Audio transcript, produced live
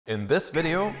In this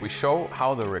video, we show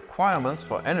how the requirements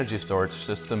for energy storage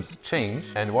systems change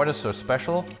and what is so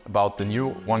special about the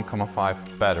new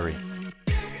 1KOMMA5 battery.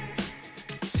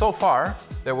 So far,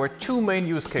 there were two main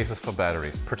use cases for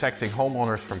batteries: protecting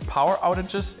homeowners from power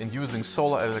outages and using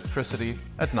solar electricity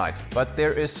at night. But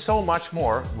there is so much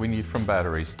more we need from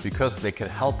batteries, because they can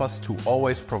help us to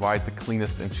always provide the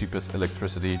cleanest and cheapest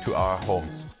electricity to our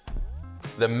homes.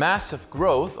 The massive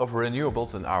growth of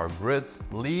renewables in our grids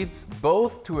leads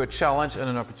both to a challenge and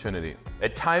an opportunity.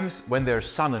 At times when there's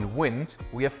sun and wind,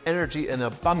 we have energy in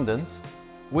abundance,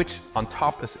 which on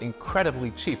top is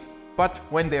incredibly cheap. But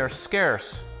when they are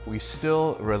scarce, we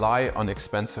still rely on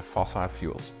expensive fossil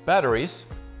fuels. Batteries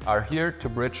are here to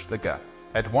bridge the gap.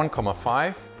 At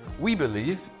 1KOMMA5, we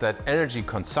believe that energy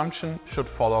consumption should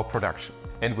follow production.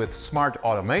 And with smart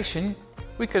automation,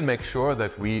 we can make sure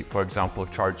that we, for example,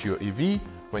 charge your EV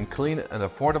when clean and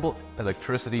affordable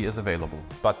electricity is available.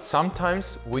 But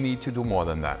sometimes we need to do more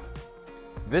than that.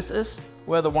 This is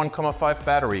where the 1KOMMA5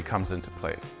 battery comes into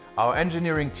play. Our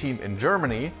engineering team in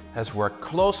Germany has worked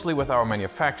closely with our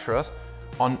manufacturers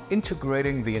on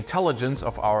integrating the intelligence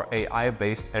of our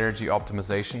AI-based energy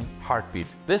optimization Heartbeat.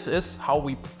 This is how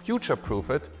we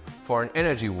future-proof it for an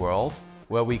energy world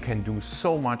where we can do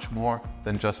so much more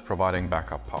than just providing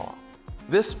backup power.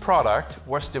 This product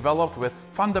was developed with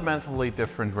fundamentally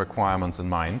different requirements in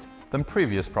mind than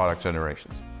previous product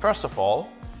generations. First of all,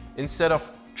 instead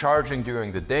of charging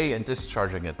during the day and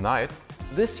discharging at night,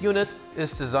 this unit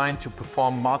is designed to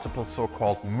perform multiple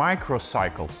so-called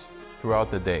microcycles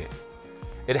throughout the day.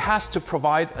 It has to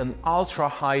provide an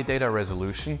ultra-high data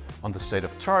resolution on the state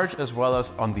of charge as well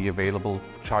as on the available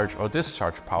charge or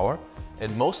discharge power.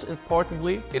 And most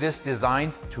importantly, it is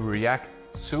designed to react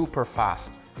super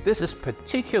fast. This is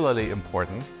particularly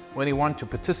important when you want to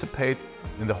participate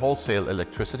in the wholesale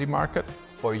electricity market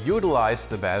or utilize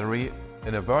the battery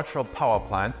in a virtual power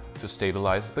plant to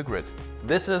stabilize the grid.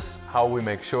 This is how we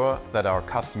make sure that our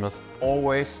customers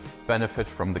always benefit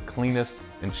from the cleanest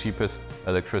and cheapest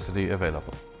electricity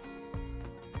available.